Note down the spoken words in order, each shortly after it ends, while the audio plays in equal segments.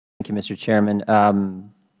you, Mr. Chairman.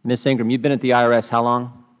 Ms. Ingram, you've been at the IRS how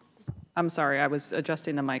long? I'm sorry, I was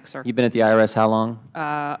adjusting the mic, sir. You've been at the IRS how long?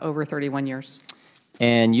 Over 31 years.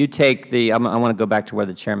 And you take the, I want to go back to where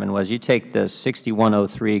the Chairman was, you take the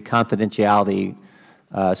 6103 confidentiality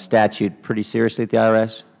statute pretty seriously at the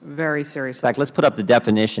IRS? Very seriously. In fact, let's put up the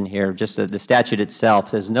definition here. Just the statute itself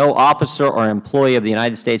says, no officer or employee of the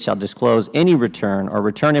United States shall disclose any return or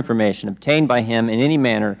return information obtained by him in any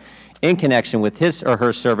manner in connection with his or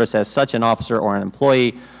her service as such an officer or an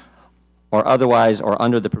employee or otherwise or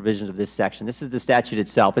under the provisions of this section. This is the statute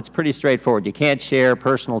itself. It's pretty straightforward. You can't share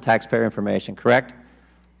personal taxpayer information, correct?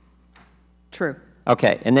 True.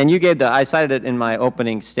 Okay. And then you gave the, I cited it in my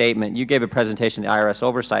opening statement, you gave a presentation to the IRS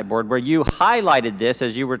Oversight Board where you highlighted this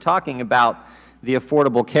as you were talking about the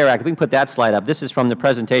Affordable Care Act. If we can put that slide up. This is from the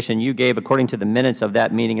presentation you gave according to the minutes of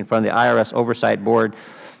that meeting in front of the IRS Oversight Board.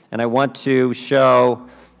 And I want to show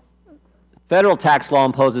Federal tax law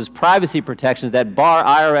imposes privacy protections that bar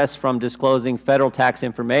IRS from disclosing Federal tax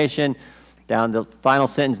information. Down the final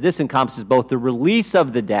sentence, this encompasses both the release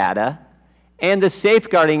of the data and the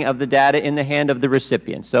safeguarding of the data in the hand of the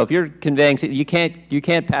recipient. So if you're conveying, you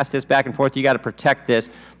can't pass this back and forth. You got to protect this.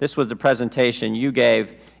 This was the presentation you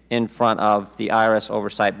gave in front of the IRS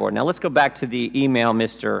Oversight Board. Now let's go back to the email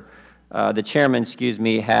the Chairman,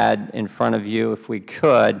 had in front of you, if we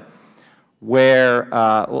could, where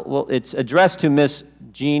well, it's addressed to Ms.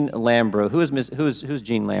 Jean Lambro. Who's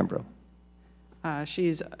Jean Lambro?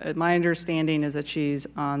 My understanding is that she's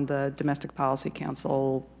on the Domestic Policy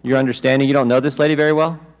Council. Your understanding? You don't know this lady very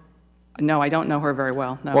well? No, I don't know her very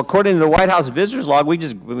well. No. Well, according to the White House Visitors Log, we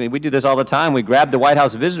do this all the time. We grab the White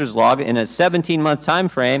House Visitors Log. In a 17-month time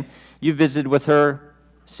frame, you visited with her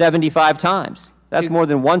 75 times. That's more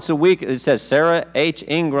than once a week. It says Sarah H.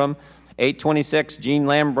 Ingram, 826, Jean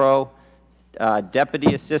Lambro,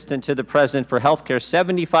 Deputy Assistant to the President for Health Care.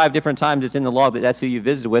 75 different times it's in the log that that's who you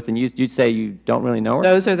visited with, and you'd say you don't really know her?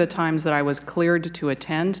 Those are the times that I was cleared to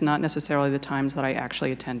attend, not necessarily the times that I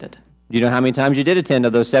actually attended. Do you know how many times you did attend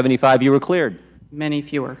of those 75 you were cleared? Many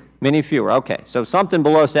fewer. Many fewer. Okay. So something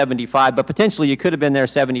below 75, but potentially you could have been there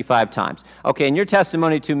 75 times. Okay. And your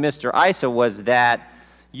testimony to Mr. Issa was that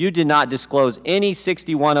you did not disclose any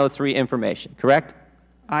 6103 information, correct?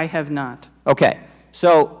 I have not. Okay.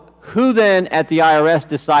 So who then at the IRS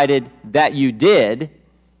decided that you did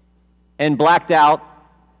and blacked out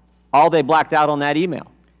all they blacked out on that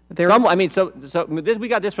email? We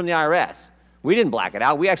got this from the IRS. We didn't black it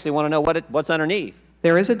out. We actually want to know what's underneath.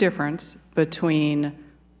 There is a difference between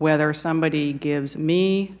whether somebody gives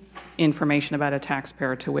me information about a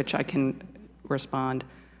taxpayer to which I can respond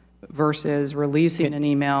versus releasing an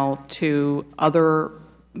email to other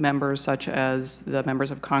members such as the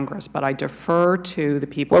members of Congress. But I defer to the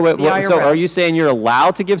people at the IRS. So are you saying you're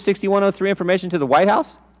allowed to give 6103 information to the White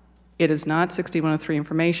House? It is not 6103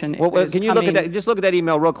 information. Well, can you look at that? Just look at that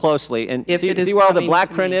email real closely and see where all the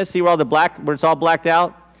black print is. See where all the where it's all blacked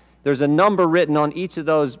out. There's a number written on each of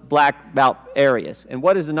those blacked out areas. And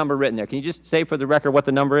what is the number written there? Can you just say for the record what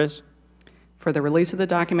the number is? For the release of the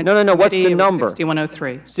document. No. What's the number?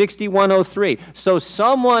 6103. 6103. So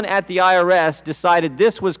someone at the IRS decided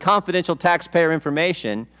this was confidential taxpayer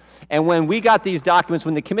information. And when we got these documents,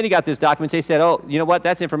 when the committee got these documents, they said, oh, you know what,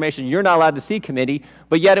 that's information you're not allowed to see, committee,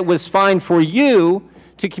 but yet it was fine for you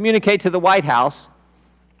to communicate to the White House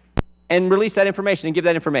and release that information and give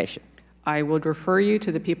that information. I would refer you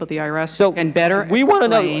to the people at the IRS who can better explain we want to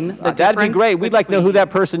know. That'd be great. We'd like to know who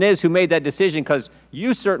that person is who made that decision, because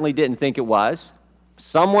you certainly didn't think it was.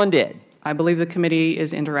 Someone did. I believe the committee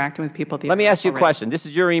is interacting with people at the IRS. Let me ask you a question. This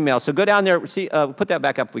is your email. So go down there. See, put that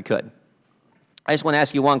back up if we could. I just want to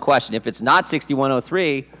ask you one question. If it's not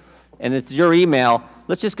 6103 and it's your email,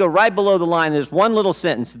 let's just go right below the line. There's one little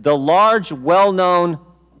sentence, the large, well-known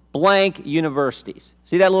blank universities.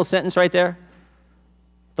 See that little sentence right there?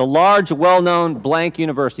 The large, well-known blank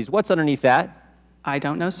universities. What's underneath that? I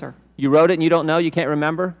don't know, sir. You wrote it and you don't know? You can't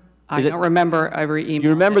remember? I don't remember every email. You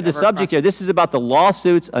remember the subject here. This is about the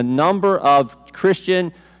lawsuits a number of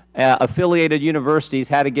Christian affiliated universities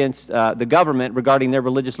had against the government regarding their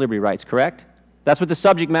religious liberty rights, correct? That's what the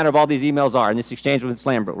subject matter of all these emails are in this exchange with Ms.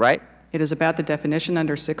 Lambro, right? It is about the definition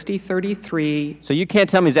under 6033. So you can't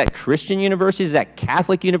tell me, is that Christian university? Is that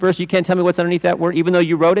Catholic university? You can't tell me what's underneath that word, even though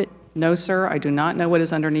you wrote it? No, sir. I do not know what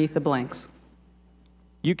is underneath the blanks.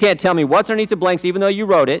 You can't tell me what's underneath the blanks, even though you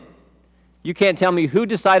wrote it. You can't tell me who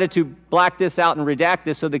decided to black this out and redact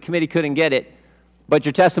this so the committee couldn't get it. But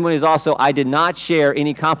your testimony is also, I did not share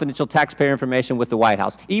any confidential taxpayer information with the White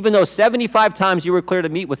House. Even though 75 times you were clear to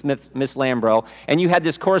meet with Ms. Lambro, and you had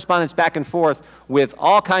this correspondence back and forth with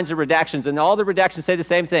all kinds of redactions, and all the redactions say the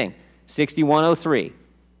same thing, 6103.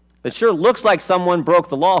 It sure looks like someone broke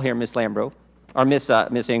the law here, Ms. Lambro, or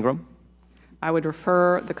Ms. Ingram. I would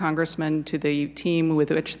refer the Congressman to the team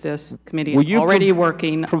with which this committee Will is you already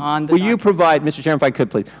working on the Will you provide, Mr. Chairman, if I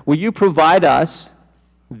could please, will you provide us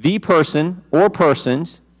the person or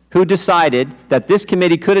persons who decided that this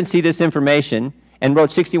committee couldn't see this information and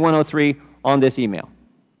wrote 6103 on this email?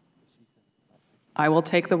 I will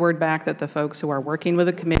take the word back that the folks who are working with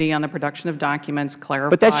the committee on the production of documents clarify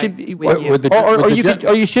But that should be, with you.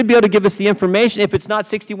 or you should be able to give us the information. If it's not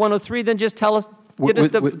 6103, then just tell us, get us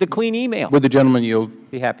the clean email. Would the gentleman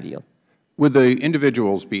yield? Be happy to yield. Would the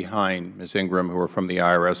individuals behind Ms. Ingram who are from the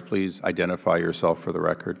IRS please identify yourself for the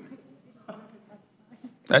record?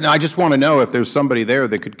 And I just want to know if there's somebody there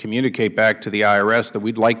that could communicate back to the IRS that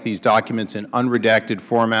we'd like these documents in unredacted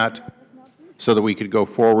format so that we could go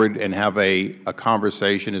forward and have a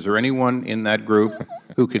conversation. Is there anyone in that group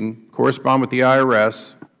who can correspond with the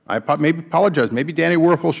IRS? I maybe apologize. Maybe Danny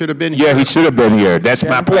Werfel should have been here. Yeah, he should have been here. That's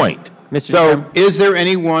my point. So is there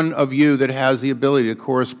any one of you that has the ability to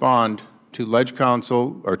correspond to Leg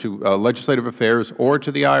Counsel or to Legislative Affairs or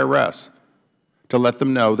to the IRS to let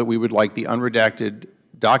them know that we would like the unredacted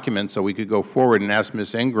documents so we could go forward and ask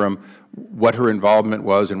Ms. Ingram what her involvement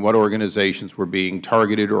was and what organizations were being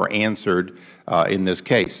targeted or answered in this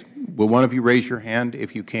case? Will one of you raise your hand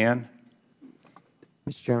if you can?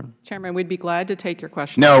 Mr. Chairman. Chairman, we'd be glad to take your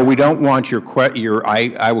question. No, we don't want your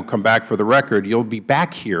I will come back for the record. You'll be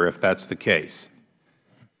back here if that's the case.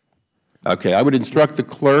 Okay, I would instruct the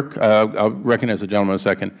clerk, I'll recognize the gentleman in a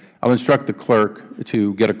second. I'll instruct the clerk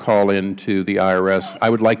to get a call in to the IRS.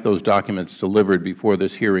 I would like those documents delivered before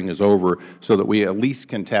this hearing is over so that we at least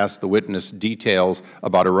can task the witness details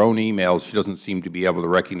about her own emails she doesn't seem to be able to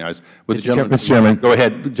recognize. Mr. Chairman. Go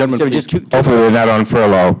ahead. Gentleman, please. Hopefully they're not on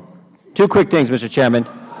furlough. Two quick things, Mr. Chairman.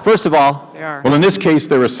 First of all, They are. Well, in this case,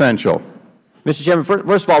 they're essential. Mr. Chairman,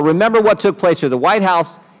 first of all, remember what took place here. The White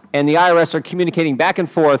House and the IRS are communicating back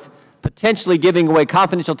and forth, potentially giving away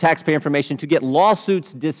confidential taxpayer information to get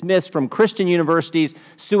lawsuits dismissed from Christian universities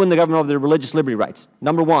suing the government over their religious liberty rights,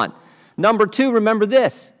 number one. Number two, remember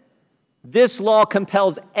this. This law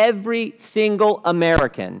compels every single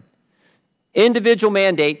American, individual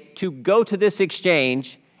mandate, to go to this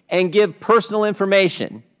exchange and give personal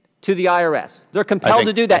information to the IRS. They're compelled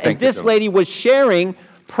to do that. And this lady was sharing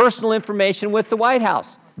personal information with the White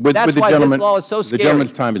House. That's why this law is so scary. The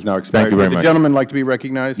gentleman's time is now expired. Thank you very much. Would the gentleman like to be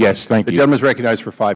recognized? Yes, thank you. The gentleman is recognized for 5 minutes.